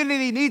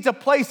community needs a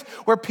place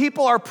where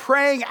people are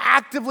praying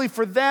actively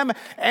for them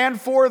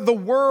and for the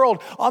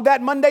world. On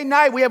that Monday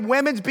night, we have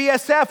women's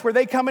BSF where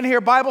they come in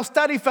here, Bible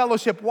study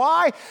fellowship.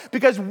 Why?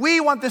 Because we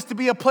want this to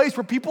be a place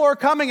where people are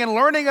coming and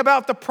learning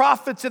about the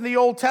prophets in the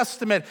Old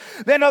Testament.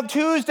 Then on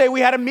Tuesday, we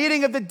had a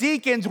meeting of the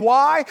deacons.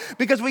 Why?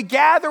 Because we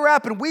gather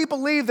up and we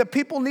believe that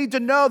people need to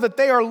know that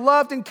they are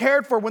loved and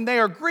cared for when they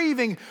are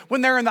grieving,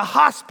 when they're in the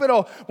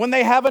hospital, when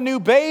they have a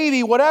new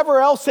baby, whatever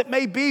else it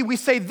may be. We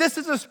say this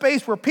is a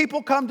space where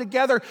people come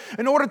together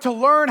in order to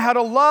learn how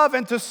to love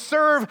and to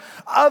serve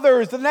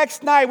others. The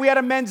next night, we had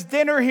a men's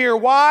dinner here.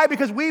 Why?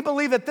 Because we believe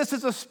believe that this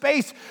is a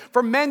space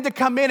for men to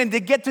come in and to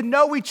get to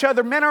know each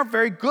other. Men aren't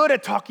very good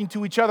at talking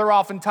to each other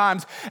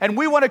oftentimes, and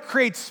we want to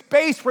create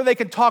space where they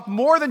can talk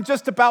more than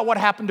just about what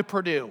happened to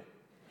Purdue.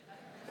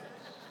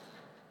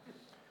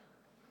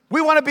 We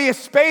want to be a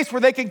space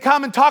where they can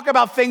come and talk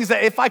about things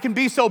that, if I can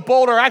be so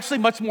bold, are actually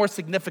much more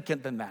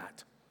significant than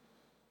that.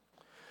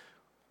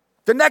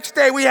 The next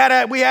day we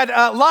had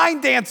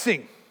line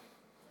dancing.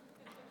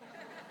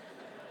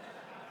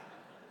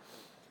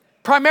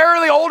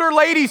 Primarily older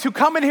ladies who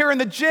come in here in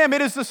the gym.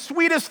 It is the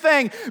sweetest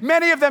thing.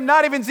 Many of them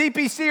not even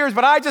ZPCers,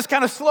 but I just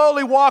kind of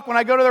slowly walk when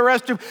I go to the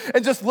restroom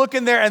and just look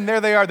in there, and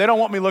there they are. They don't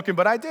want me looking,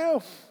 but I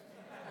do.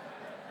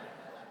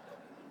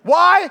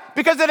 Why?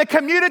 Because in a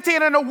community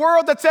and in a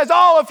world that says,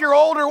 oh, if you're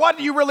older, what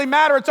do you really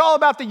matter? It's all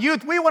about the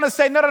youth. We want to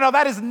say, no,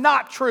 that is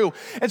not true.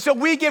 And so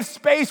we give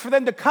space for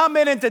them to come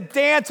in and to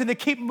dance and to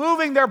keep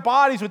moving their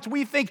bodies, which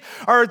we think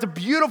are a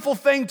beautiful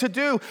thing to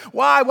do.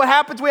 Why? What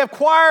happens? We have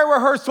choir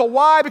rehearsal.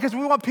 Why? Because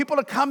we want people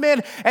to come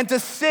in and to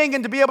sing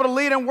and to be able to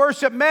lead in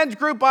worship. Men's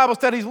group Bible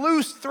studies,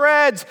 loose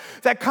threads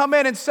that come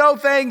in and sew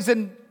things.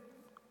 And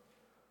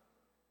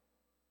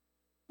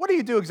what do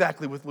you do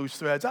exactly with loose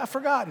threads? I've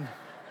forgotten.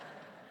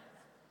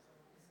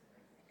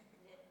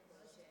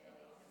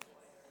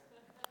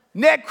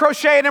 Knit,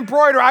 crochet, and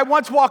embroider. I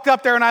once walked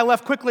up there and I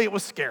left quickly. It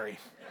was scary.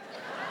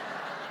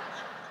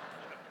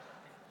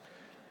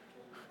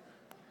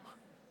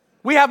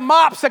 We have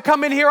mops that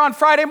come in here on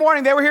Friday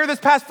morning. They were here this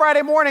past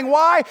Friday morning.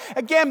 Why?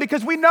 Again,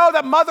 because we know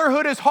that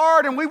motherhood is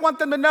hard, and we want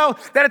them to know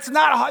that it's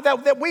not hard,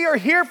 that we are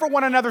here for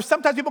one another.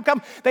 Sometimes people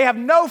come, they have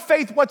no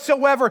faith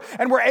whatsoever,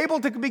 and we're able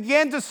to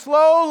begin to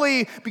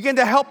slowly begin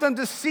to help them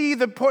to see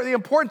the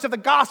importance of the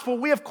gospel.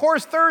 We, of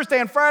course, Thursday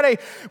and Friday,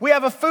 we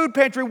have a food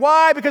pantry.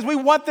 Why? Because we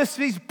want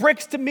these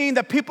bricks to mean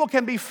that people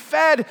can be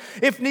fed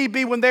if need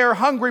be when they are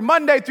hungry.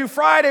 Monday through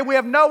Friday, we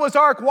have Noah's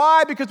Ark.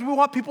 Why? Because we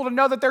want people to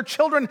know that their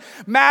children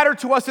matter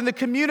to us in the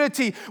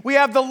community. We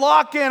have the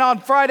lock-in on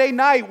Friday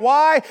night.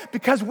 Why?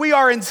 Because we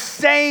are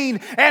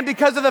insane, and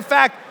because of the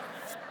fact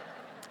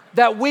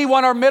that we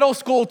want our middle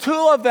school,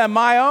 2 of them,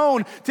 my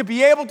own, to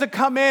be able to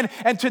come in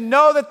and to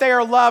know that they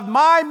are loved.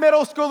 My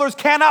middle schoolers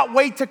cannot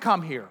wait to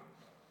come here.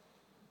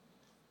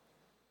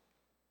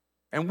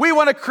 And we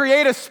want to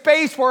create a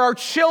space where our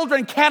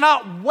children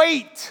cannot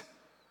wait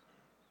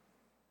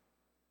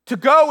to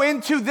go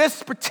into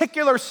this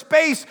particular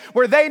space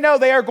where they know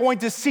they are going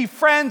to see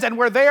friends and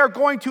where they are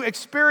going to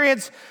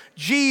experience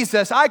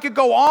Jesus. I could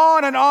go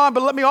on and on,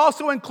 but let me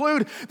also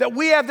include that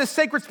we have this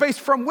sacred space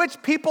from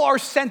which people are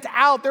sent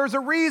out. There's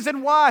a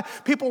reason why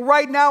people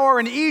right now are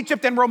in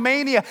Egypt and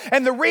Romania,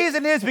 and the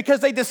reason is because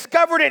they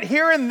discovered it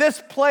here in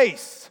this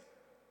place.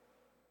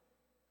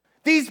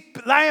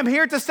 I am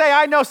here to say,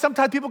 I know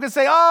sometimes people can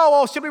say, oh,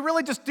 well, should we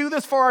really just do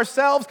this for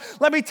ourselves?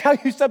 Let me tell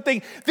you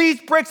something. These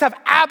bricks have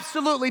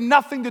absolutely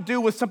nothing to do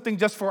with something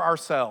just for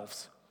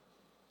ourselves.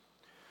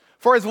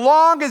 For as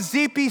long as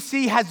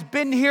ZPC has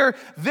been here,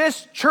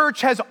 this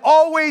church has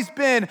always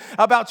been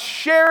about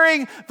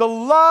sharing the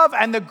love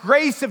and the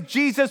grace of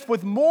Jesus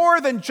with more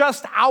than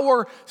just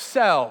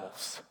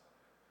ourselves.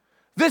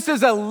 This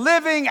is a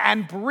living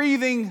and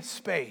breathing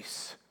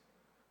space.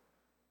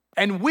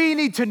 And we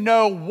need to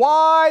know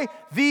why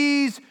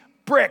these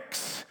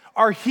bricks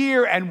are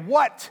here and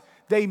what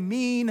they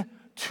mean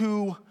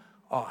to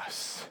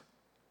us.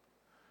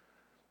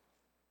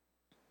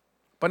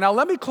 But now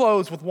let me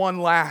close with one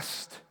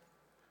last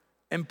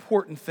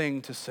important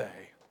thing to say.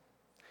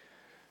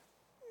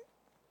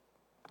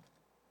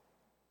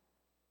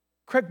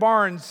 Craig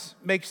Barnes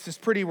makes this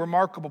pretty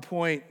remarkable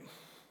point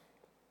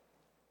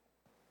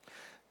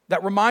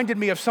that reminded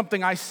me of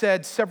something I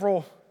said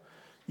several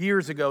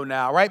years ago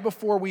now, right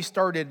before we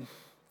started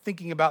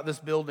thinking about this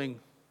building.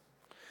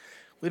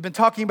 We've been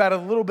talking about it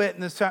a little bit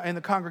in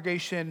the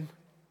congregation.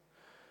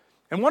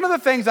 And one of the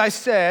things I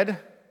said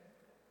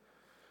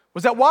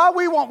was that while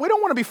we don't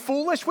want to be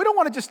foolish, we don't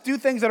want to just do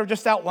things that are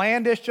just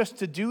outlandish just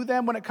to do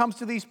them when it comes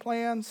to these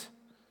plans.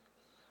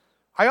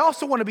 I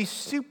also want to be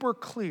super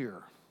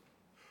clear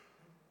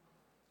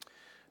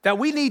that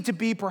we need to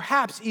be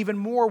perhaps even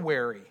more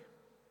wary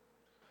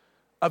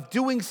of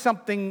doing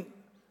something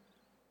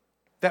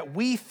that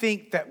we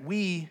think that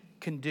we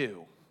can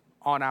do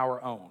on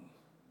our own.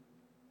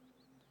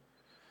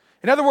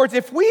 In other words,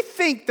 if we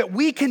think that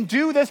we can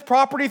do this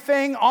property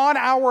thing on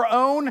our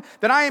own,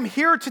 then I am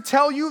here to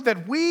tell you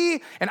that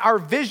we and our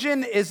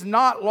vision is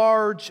not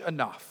large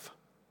enough.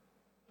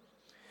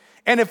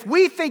 And if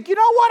we think, you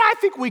know what, I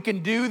think we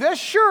can do this,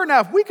 sure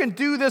enough, we can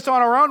do this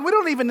on our own, we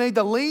don't even need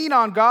to lean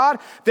on God,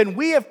 then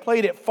we have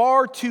played it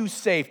far too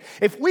safe.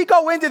 If we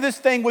go into this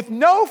thing with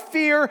no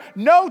fear,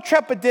 no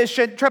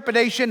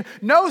trepidation,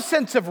 no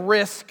sense of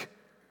risk,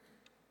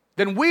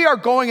 then we are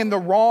going in the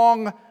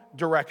wrong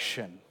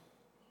direction.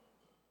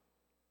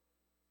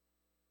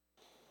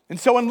 And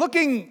so in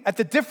looking at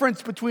the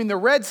difference between the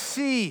Red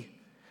Sea,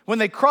 when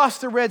they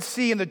crossed the Red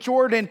Sea and the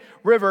Jordan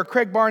River,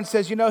 Craig Barnes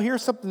says, you know,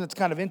 here's something that's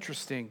kind of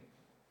interesting.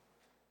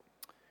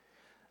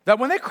 That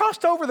when they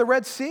crossed over the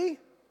Red Sea,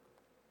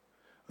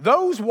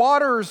 those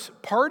waters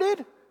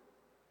parted,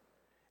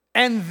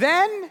 and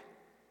then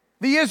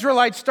the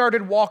Israelites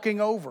started walking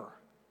over.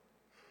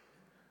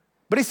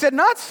 But he said,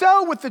 not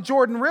so with the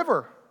Jordan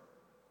River.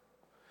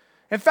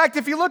 In fact,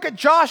 if you look at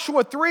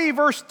Joshua 3,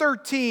 verse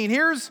 13,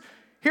 here's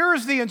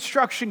the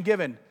instruction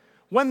given.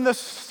 When the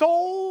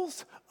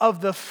soles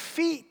of the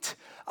feet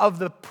of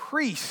the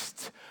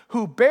priests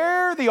who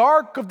bear the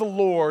ark of the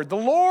Lord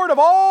of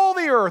all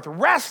the earth,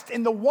 rest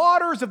in the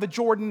waters of the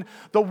Jordan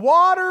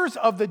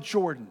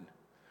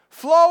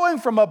flowing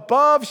from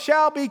above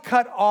shall be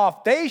cut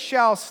off. They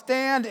shall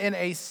stand in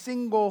a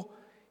single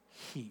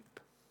heap.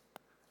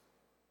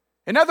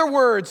 In other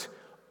words,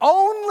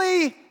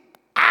 only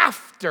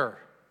after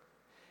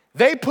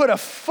they put a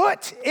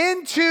foot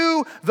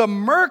into the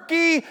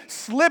murky,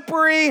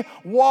 slippery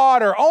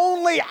water,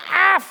 only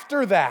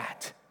after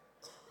that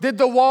did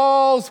the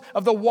walls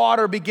of the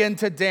water begin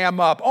to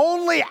dam up.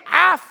 Only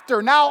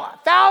after. Now,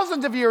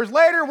 thousands of years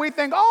later, we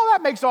think, oh,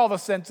 that makes all the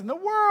sense in the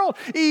world.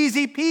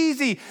 Easy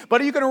peasy.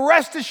 But you can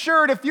rest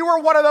assured, if you were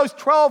one of those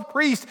 12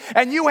 priests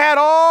and you had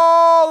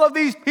all of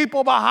these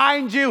people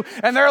behind you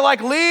and they're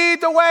like,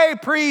 lead the way,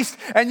 priest,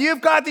 and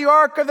you've got the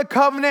Ark of the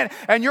Covenant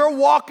and you're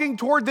walking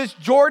toward this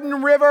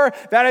Jordan River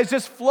that is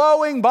just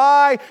flowing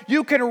by,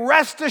 you can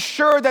rest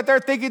assured that they're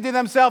thinking to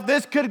themselves,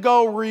 this could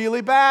go really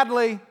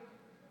badly.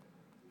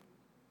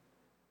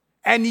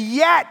 And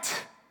yet,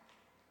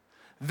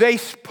 they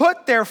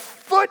put their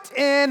foot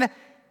in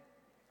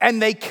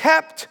and they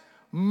kept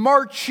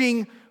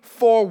marching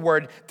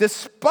forward.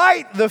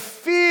 Despite the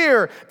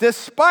fear,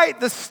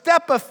 despite the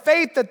step of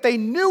faith that they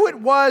knew it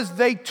was,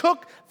 they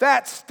took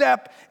that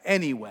step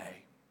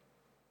anyway.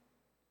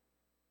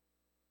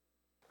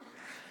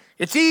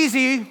 It's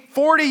easy,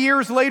 40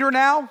 years later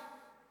now,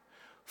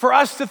 for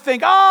us to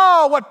think,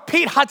 oh, what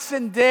Pete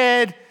Hudson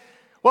did,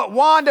 what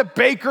Wanda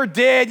Baker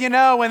did,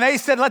 when they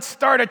said, let's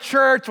start a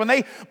church, when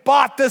they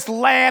bought this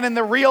land and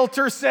the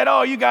realtor said,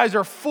 oh, you guys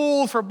are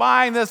fools for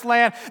buying this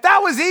land. That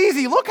was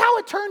easy. Look how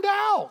it turned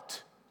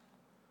out.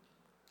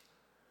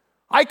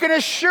 I can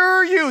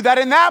assure you that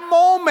in that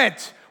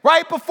moment,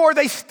 right before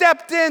they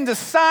stepped in to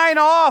sign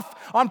off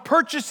on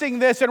purchasing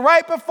this, and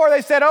right before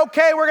they said,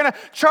 okay, we're going to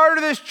charter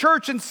this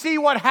church and see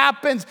what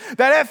happens,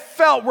 that it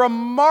felt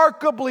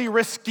remarkably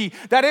risky,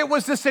 that it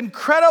was this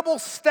incredible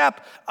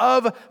step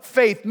of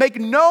faith. Make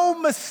no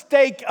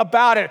mistake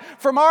about it.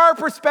 From our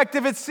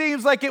perspective, it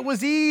seems like it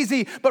was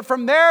easy, but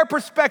from their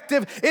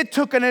perspective, it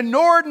took an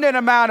inordinate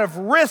amount of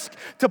risk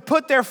to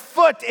put their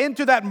foot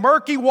into that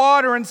murky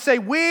water and say,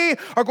 we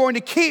are going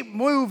to keep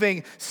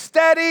moving,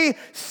 steady,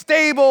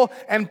 stable,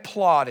 and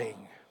plodding.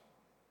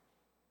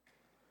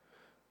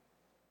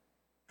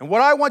 And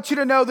what I want you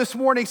to know this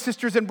morning,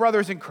 sisters and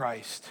brothers in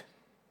Christ,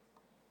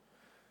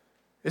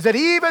 is that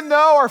even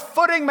though our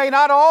footing may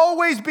not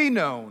always be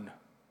known,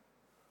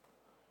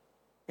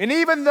 and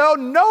even though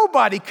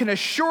nobody can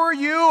assure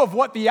you of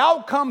what the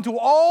outcome to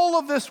all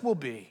of this will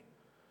be,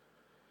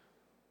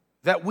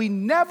 that we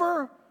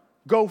never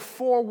go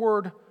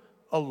forward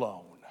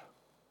alone.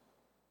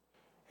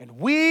 And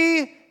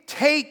we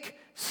take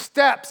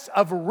steps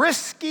of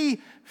risky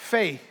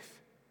faith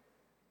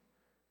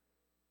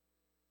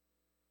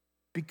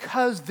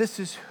because this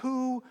is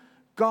who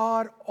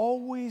God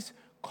always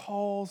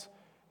calls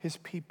his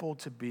people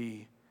to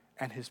be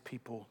and his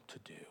people to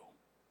do.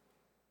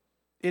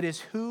 It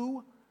is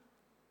who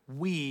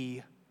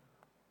we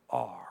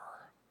are.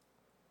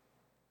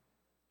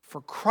 For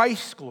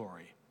Christ's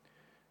glory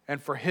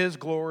and for his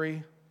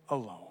glory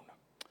alone.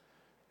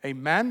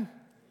 Amen?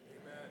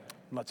 Amen.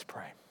 Let's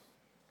pray.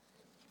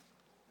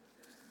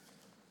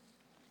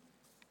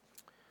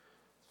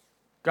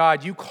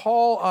 God, you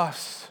call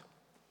us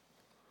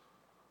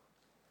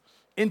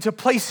into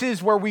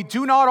places where we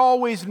do not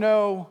always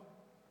know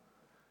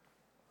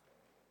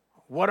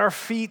what our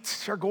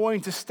feet are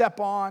going to step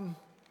on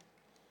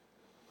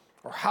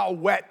or how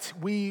wet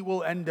we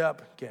will end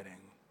up getting.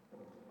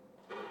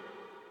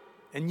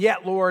 And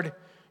yet, Lord,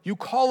 you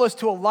call us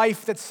to a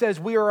life that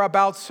says we are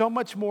about so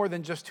much more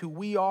than just who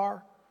we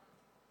are.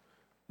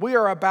 We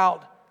are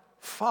about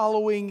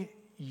following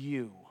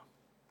you.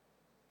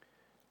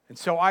 And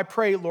so I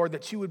pray, Lord,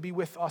 that you would be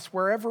with us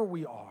wherever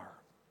we are.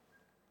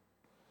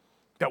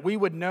 That we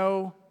would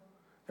know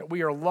that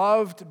we are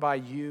loved by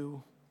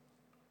you.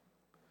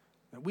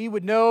 That we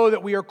would know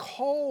that we are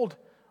called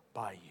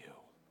by you.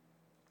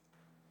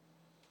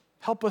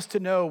 Help us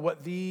to know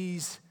what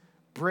these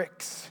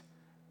bricks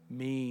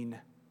mean.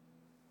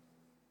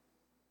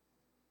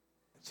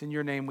 It's in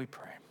your name we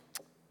pray.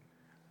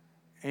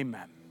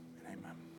 Amen.